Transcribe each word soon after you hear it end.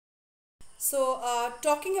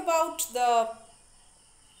Talking about the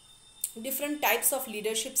different types of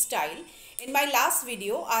leadership style, in my last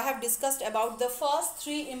video I have discussed about the first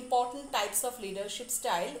three important types of leadership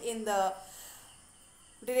style in the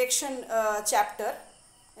direction chapter,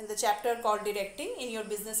 in the chapter called directing in your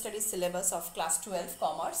business studies syllabus of class 12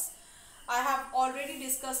 commerce. I have already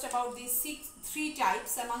discussed about these three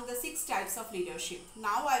types among the 6 types of leadership.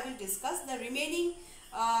 Now I will discuss the remaining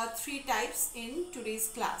 3 types in today's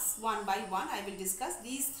class. One by one I will discuss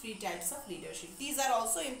these 3 types of leadership. These are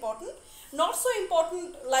also important, not so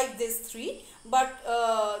important like these 3, but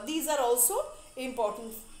these are also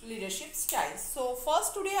important leadership styles. So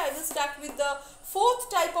first today I will start with the 4th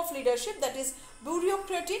type of leadership, that is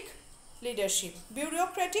bureaucratic leadership.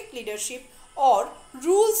 Bureaucratic leadership or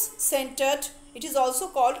rules centered, it is also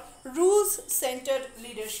called rules centered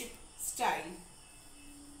leadership style.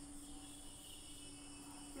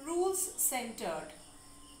 Rules centered.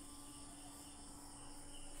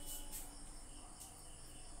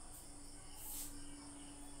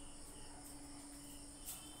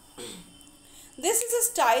 This is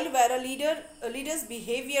a style where a leader's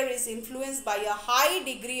behavior is influenced by a high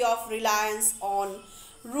degree of reliance on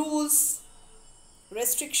rules,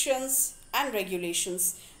 restrictions and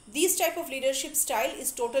regulations. This type of leadership style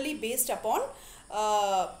is totally based upon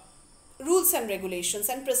rules and regulations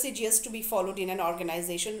and procedures to be followed in an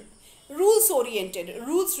organization. Rules oriented,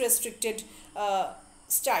 rules restricted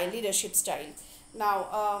style, leadership style.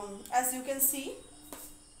 Now as you can see,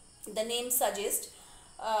 the name suggests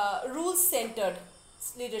rules centered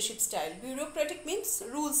leadership style. Bureaucratic means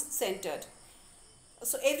rules centered.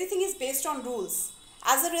 So everything is based on rules.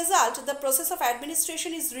 As a result, the process of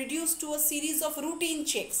administration is reduced to a series of routine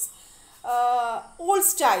checks. Old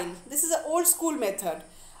style, this is an old school method.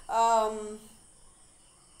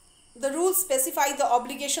 The rules specify the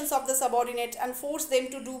obligations of the subordinate and force them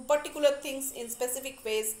to do particular things in specific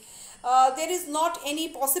ways. There is not any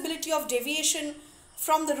possibility of deviation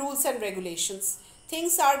from the rules and regulations.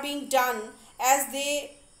 Things are being done as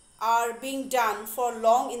they are being done for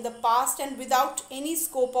long in the past and without any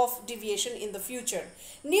scope of deviation in the future.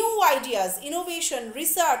 New ideas, innovation,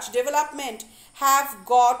 research, development have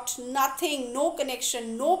got nothing, no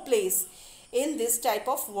connection, no place in this type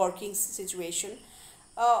of working situation.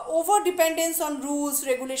 Over dependence on rules,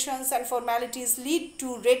 regulations and formalities lead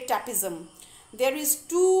to red tapeism. There is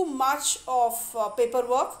too much of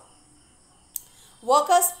paperwork.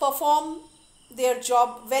 Workers perform their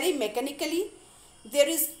job very mechanically. There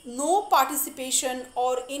is no participation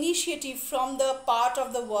or initiative from the part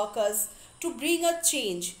of the workers to bring a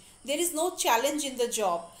change. There is no challenge in the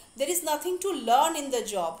job. There is nothing to learn in the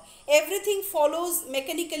job. Everything follows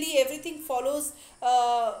mechanically, everything follows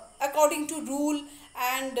according to rule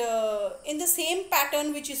and in the same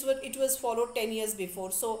pattern which is what it was followed 10 years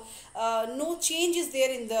before. So no change is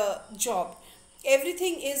there in the job.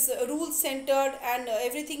 Everything is rule centered and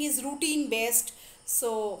everything is routine based.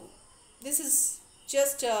 So this is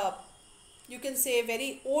just you can say a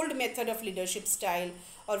very old method of leadership style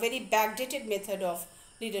or very backdated method of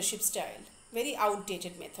leadership style, very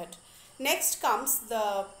outdated method. Next comes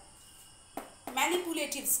the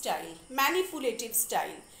manipulative style. Manipulative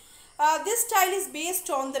style. This style is based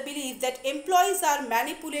on the belief that employees are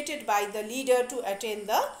manipulated by the leader to attain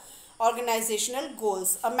the organizational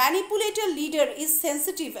goals. A manipulator leader is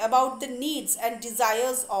sensitive about the needs and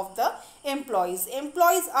desires of the employees.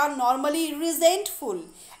 Employees are normally resentful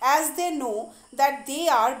as they know that they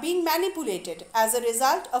are being manipulated. As a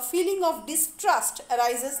result, a feeling of distrust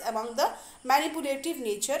arises among the manipulative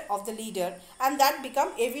nature of the leader, and that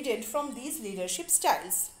becomes evident from these leadership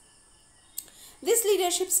styles. This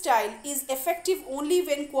leadership style is effective only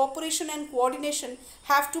when cooperation and coordination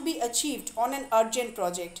have to be achieved on an urgent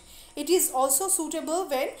project. It is also suitable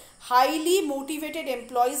when highly motivated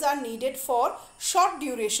employees are needed for short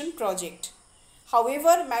duration project.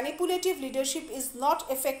 However, manipulative leadership is not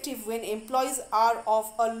effective when employees are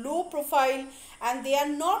of a low profile and they are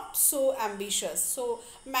not so ambitious. So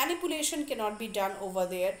manipulation cannot be done over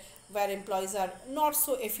there where employees are not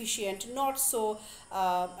so efficient, not so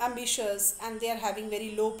ambitious, and they are having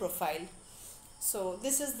very low profile. So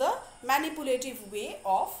this is the manipulative way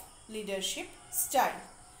of leadership style.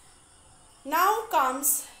 Now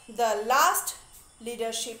comes the last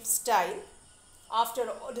leadership style. After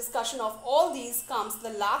discussion of all these comes the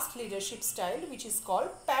last leadership style, which is called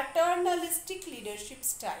paternalistic leadership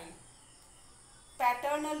style.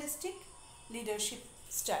 Paternalistic leadership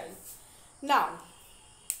style. Now,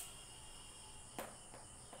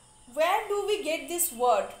 where do we get this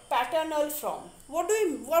word paternal from? What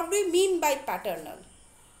do we mean by paternal?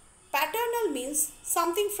 Paternal means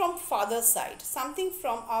something from father's side, something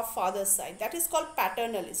from our father's side. That is called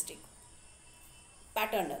paternalistic.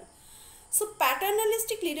 Paternal. So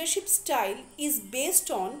paternalistic leadership style is based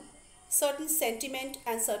on certain sentiment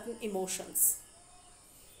and certain emotions.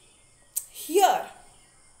 Here,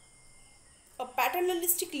 a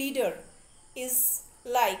paternalistic leader is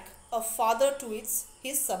like a father to his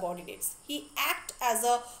subordinates. He acts as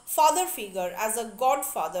a father figure, as a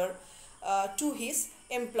godfather to his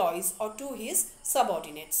employees or to his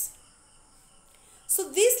subordinates. So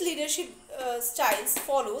these leadership styles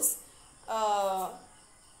follows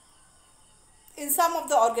in some of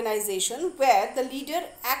the organization where the leader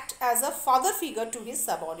acts as a father figure to his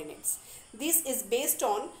subordinates. This is based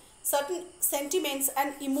on certain sentiments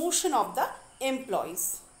and emotion of the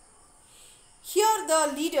employees. Here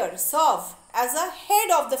the leader serve as a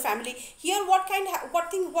head of the family. Here what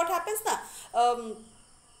happens now?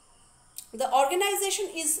 The organization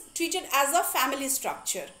is treated as a family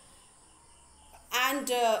structure, and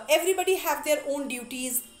everybody have their own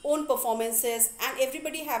duties, own performances, and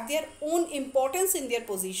everybody have their own importance in their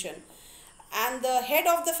position, and the head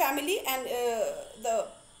of the family and the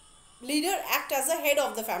leader act as a head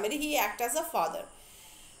of the family. He act as a father.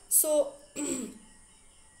 So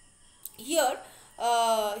here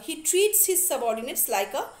he treats his subordinates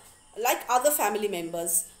like other family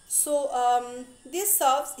members. So he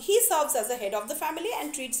serves as a head of the family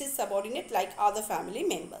and treats his subordinate like other family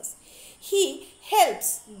members. He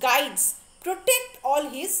helps, guides, protect all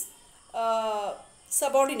his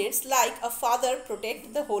subordinates like a father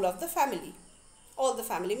protect the whole of the family, all the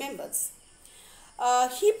family members.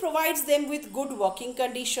 He provides them with good working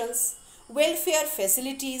conditions, welfare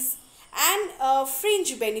facilities, and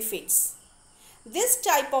fringe benefits. This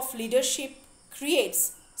type of leadership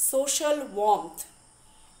creates social warmth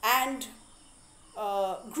and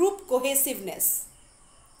group cohesiveness.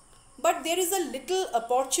 But there is a little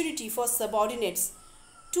opportunity for subordinates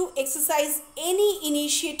to exercise any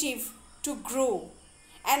initiative to grow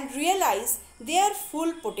and realize their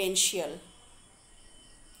full potential.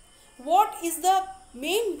 What is the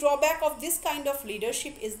main drawback of this kind of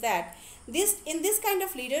leadership is that in this kind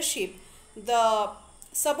of leadership, the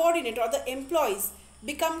subordinate or the employees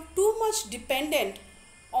become too much dependent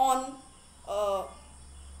on a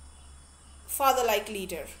father-like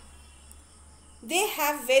leader. They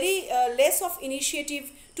have very less of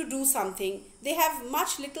initiative to do something. They have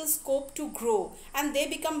much little scope to grow, and they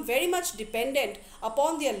become very much dependent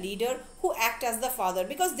upon their leader who act as the father,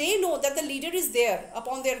 because they know that the leader is there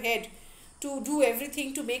upon their head to do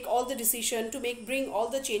everything, to make all the decision, to bring all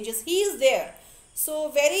the changes. He is there. So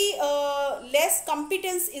very less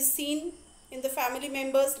competence is seen in the family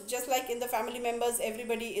members. Just like in the family members,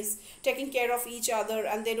 everybody is taking care of each other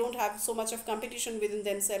and they don't have so much of competition within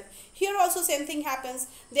themselves. Here also same thing happens.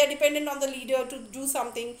 They are dependent on the leader to do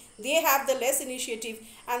something. They have the less initiative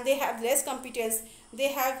and they have less competence.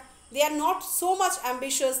 They are not so much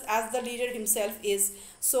ambitious as the leader himself is.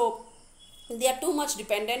 So they are too much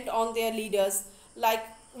dependent on their leaders, like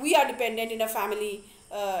we are dependent in a family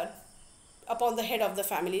upon the head of the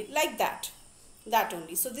family, like that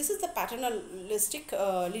only. So this is the paternalistic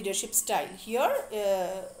leadership style. Here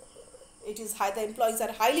it is the employees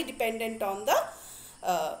are highly dependent on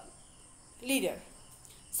the leader.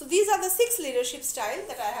 So these are the 6 leadership styles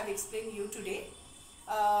that I have explained you today.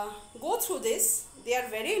 Go through this. They are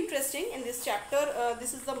very interesting in this chapter.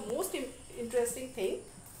 This is the most interesting thing.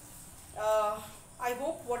 I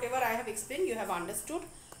hope whatever I have explained you have understood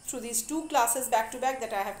through these 2 classes back to back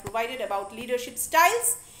that I have provided about leadership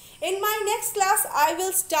styles. In my next class, I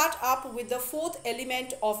will start up with the 4th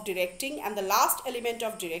element of directing and the last element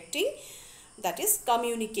of directing, that is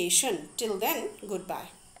communication. Till then, goodbye.